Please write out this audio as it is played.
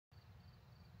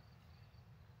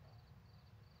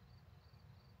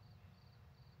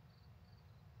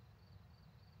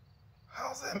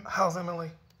How's Emily?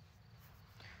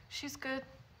 She's good.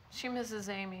 She misses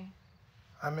Amy.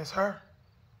 I miss her.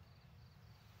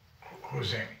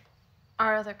 Who's Amy?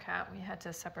 Our other cat. We had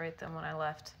to separate them when I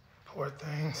left. Poor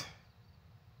things.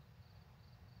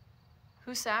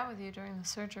 Who sat with you during the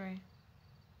surgery?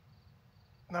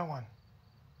 No one.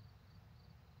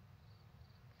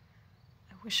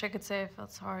 I wish I could say I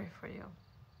felt sorry for you.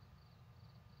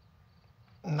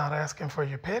 Not asking for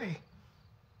your pity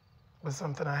was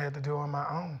something I had to do on my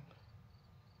own.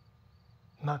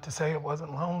 Not to say it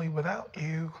wasn't lonely without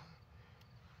you.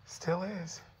 Still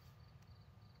is.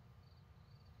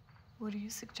 What are you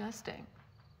suggesting?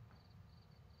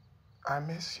 I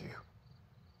miss you.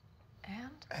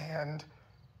 And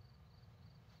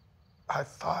I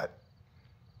thought,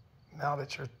 now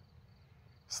that you're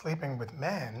sleeping with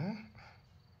men,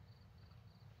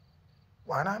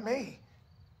 why not me?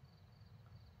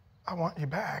 I want you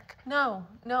back. No,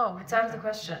 it's out of the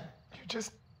question. You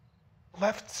just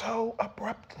left so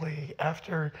abruptly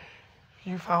after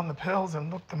you found the pills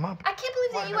and looked them up. I can't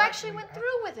believe that you actually went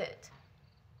through with it.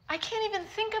 I can't even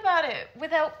think about it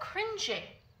without cringing.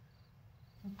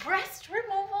 Breast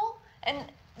removal,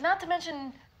 and not to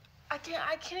mention, I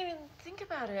can't even think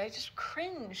about it. I just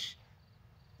cringe.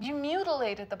 You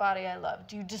mutilated the body I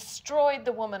loved. You destroyed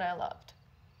the woman I loved.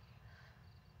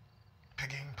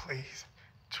 Peggy, please,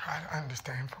 try to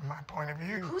understand from my point of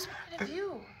view. Whose point of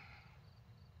view?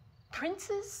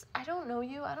 Prince's? I don't know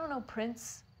you. I don't know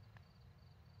Prince.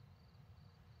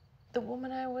 The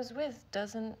woman I was with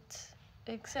doesn't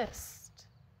exist.